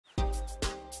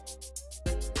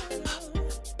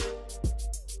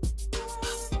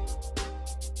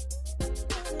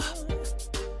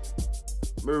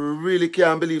really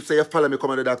can't believe say you follow me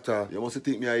come to the doctor. You must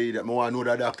think me a idiot. I want to know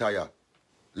the doctor, yeah.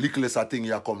 Littlest a thing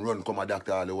you come run come a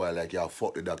doctor all the while like you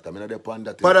fuck the doctor. I mean, depend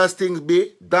that. But as things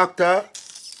be, doctor.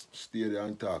 Stay there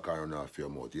and talk around off your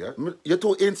mouth, yeah? You're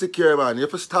too insecure, man. You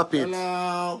have to stop it.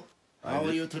 Hello. How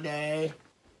are you today?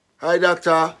 Hi,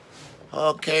 doctor.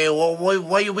 Okay, well,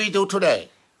 what we do today?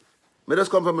 Me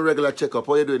just come from a regular checkup.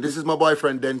 What are you doing? This is my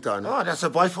boyfriend, Denton. Oh, that's a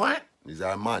boyfriend? He's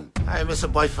a man. Hi,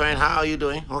 Mr. Boyfriend. How are you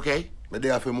doing? Okay. Me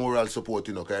there for moral support,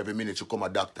 you know, because every minute she come a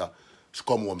doctor, she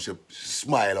come home, she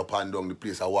smile up and down the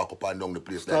place, I walk up and down the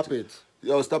place. Stop like, it.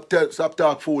 Yo, stop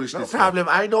talk foolishness. No problem.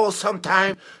 I know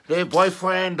sometimes their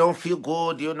boyfriend don't feel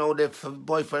good, you know, the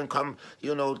boyfriend come,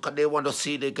 you know, because they want to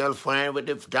see the girlfriend with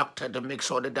the doctor to make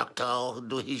sure the doctor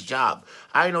do his job.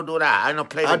 I don't do that. I don't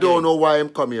play the game. I don't know why I'm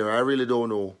come here. I really don't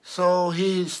know. So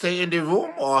he stay in the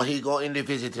room or he go in the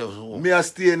visitor's room? Me I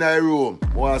stay in the room.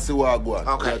 I want to see what I go on.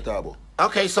 Okay.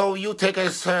 Okay, so you take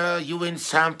a urine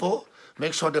sample.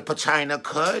 Make sure the vagina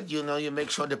good. You know, you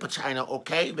make sure the vagina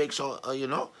okay. Make sure, you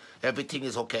know, everything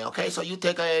is okay. Okay, so you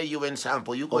take a urine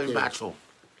sample. You go in bathroom.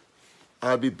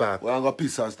 I'll be back. Well, I'm going to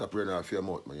piss and stop running off your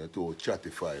mouth, man. You're too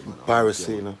chattify, man.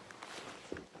 Piracy, you know.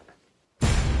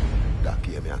 That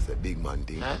came here and said, big man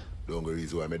thing. Huh? Don't go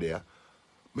reason why I'm there.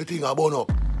 Me think I burn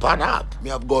up. Burn up? Me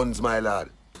have guns, my lad.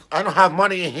 I don't have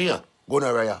money in here. Gun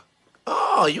area.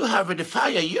 Oh, you have the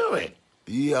fire urine.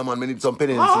 Yeah, man. Me need some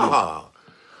pennies. Oh.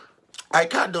 I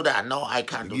can't do that. No, I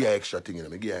can't do that. Yeah, extra thing, you know.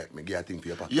 Me give a thing for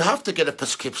your pocket. You have to get a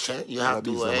prescription. You have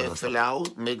to fill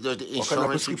out, make the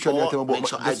insurance report, make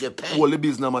sure I get paid. All the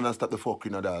business, man, and stop the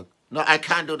fucking, dog. No, I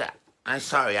can't do that. I'm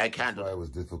sorry, I can't do that. It was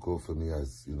difficult for me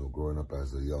as, you know, growing up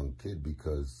as a young kid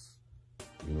because,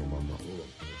 you know, my mom... Hold on,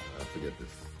 I forget this.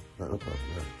 No problem.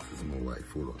 This is my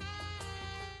wife. Hold on.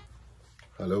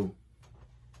 Hello?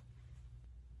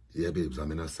 Yeah, babes,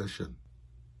 I'm in a session.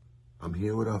 I'm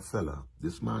here with a fella.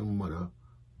 This man, mother,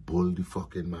 bull the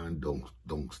fucking man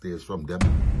downstairs from them.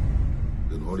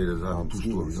 You know, they just have 2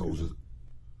 story houses.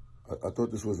 I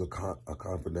thought this was a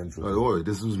confidential... Don't worry,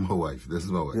 this is my wife. This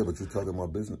is my wife. Yeah, but you're talking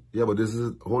about business. Yeah, but this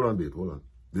is... Hold on, babe, hold on.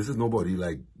 This is nobody,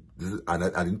 like... This is... I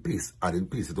didn't paste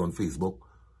it on Facebook.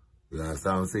 You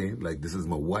understand what I'm saying? Like, this is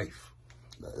my wife.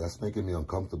 That's making me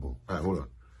uncomfortable. All right, hold on.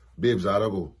 Babes, how'd I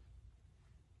go?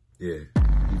 Yeah.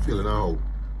 You feeling how?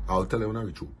 I'll tell you when I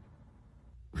reach you.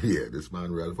 Yeah, this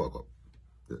man real fuck up.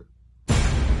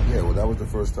 Yeah, well, that was the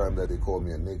first time that they called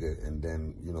me a nigga, and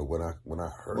then, you know, when I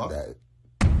heard that...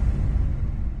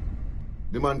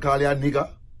 The man call you a nigga?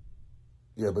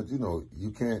 Yeah, but, you know,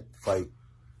 you can't fight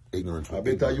ignorance. I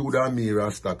better you than me,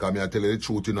 Rasta, because I tell you the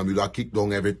truth, you know, you got kick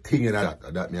down everything and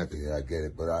that me I tell you. Yeah, I get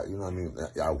it, but you know what I mean?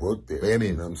 I worked there. What do you mean?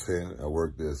 You know what I'm saying? I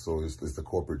worked there, so it's the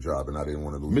corporate job, and I didn't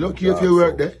want to lose me don't care if you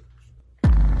work there.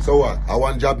 So what? I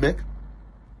want job make?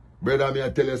 Brother, me I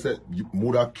tell you, say, you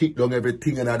would kick down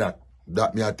everything and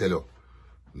that me I tell you.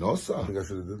 No, sir. I think I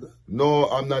should have did that? No,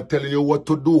 I'm not telling you what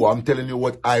to do. I'm telling you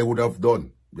what I would have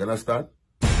done. You understand?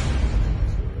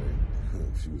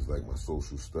 She was like my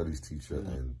social studies teacher,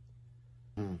 and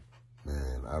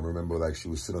man, I remember like she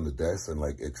would sit on the desk and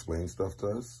like explain stuff to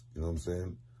us. You know what I'm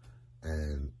saying?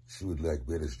 And she would like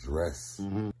wear this dress,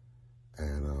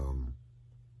 and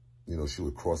you know, she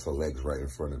would cross her legs right in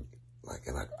front of me, like,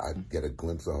 and I'd get a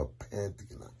glimpse of her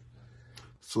panty. You know?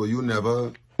 So you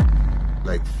never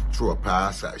like threw a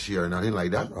pass at she or nothing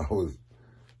like that?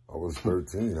 I was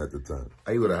 13 at the time.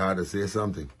 I would have had to say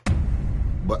something.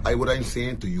 But what I'm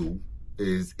saying to you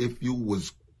is if you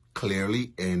was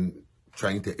clearly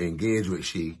trying to engage with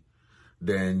she,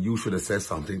 then you should have said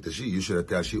something to she. You should have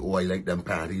told she, oh, I like them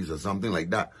panties or something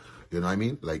like that. You know what I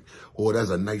mean? Like, oh,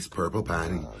 that's a nice purple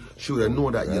panty. She would have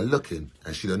known that you're looking,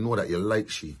 and she'd have known that you like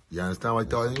she. You understand what I'm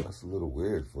telling you? That's a little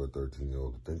weird for a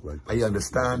 13-year-old to think like that. I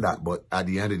understand that, but at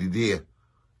the end of the day,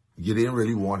 you didn't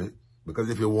really want it. Because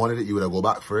if you wanted it, you would have go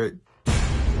back for it. So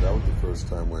that was the first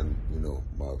time when, you know,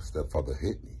 my stepfather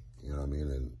hit me. You know what I mean?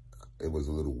 And it was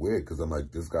a little weird because I'm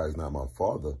like, this guy's not my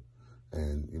father.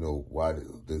 And, you know, why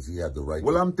does he have the right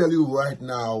Well, I'm telling you right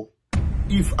now,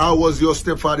 if I was your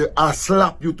stepfather, I'd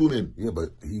slap you to him. Yeah, but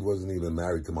he wasn't even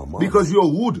married to my mom. Because you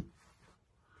would.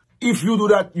 If you do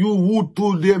that, you would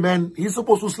to them, man. He's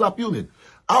supposed to slap you, man.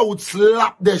 I would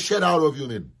slap the shit out of you,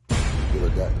 man.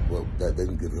 Yeah, but that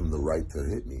didn't give him the right to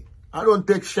hit me. I don't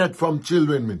take shit from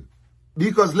children, man.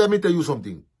 Because let me tell you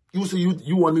something. You say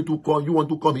you want me to come, you want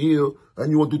to come here,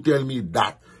 and you want to tell me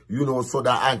that, you know, so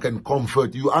that I can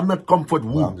comfort you. I'm not comfort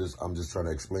who. Well, I'm just trying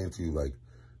to explain to you, like,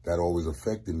 that always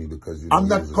affected me because, you know, I'm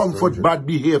not comfort bad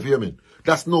behavior, man.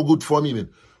 That's no good for me, man.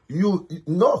 You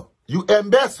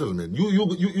imbecile, man.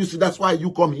 You see, that's why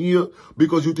you come here,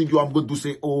 because you think I'm going to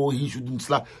say, oh, he shouldn't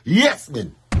slap. Yes,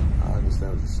 man. I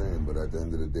understand what you're saying, but at the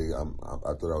end of the day,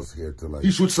 I thought I was here to like...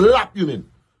 He should slap you, man.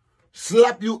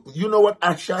 Slap you. You know what?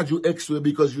 I charge you extra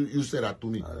because you said that to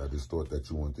me. I just thought that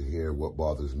you wanted to hear what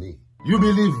bothers me. You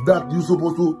believe that you're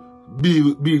supposed to be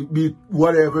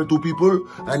whatever to people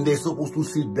and they're supposed to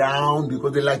sit down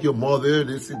because they like your mother,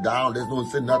 they sit down, they don't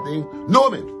say nothing? No,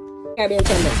 man.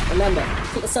 Caribbeantrendzz, remember,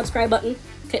 click the subscribe button,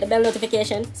 click the bell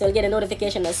notification so you'll get a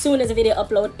notification as soon as the video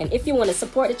upload. And if you want to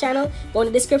support the channel, go in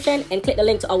the description and click the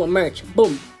link to our merch.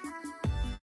 Boom.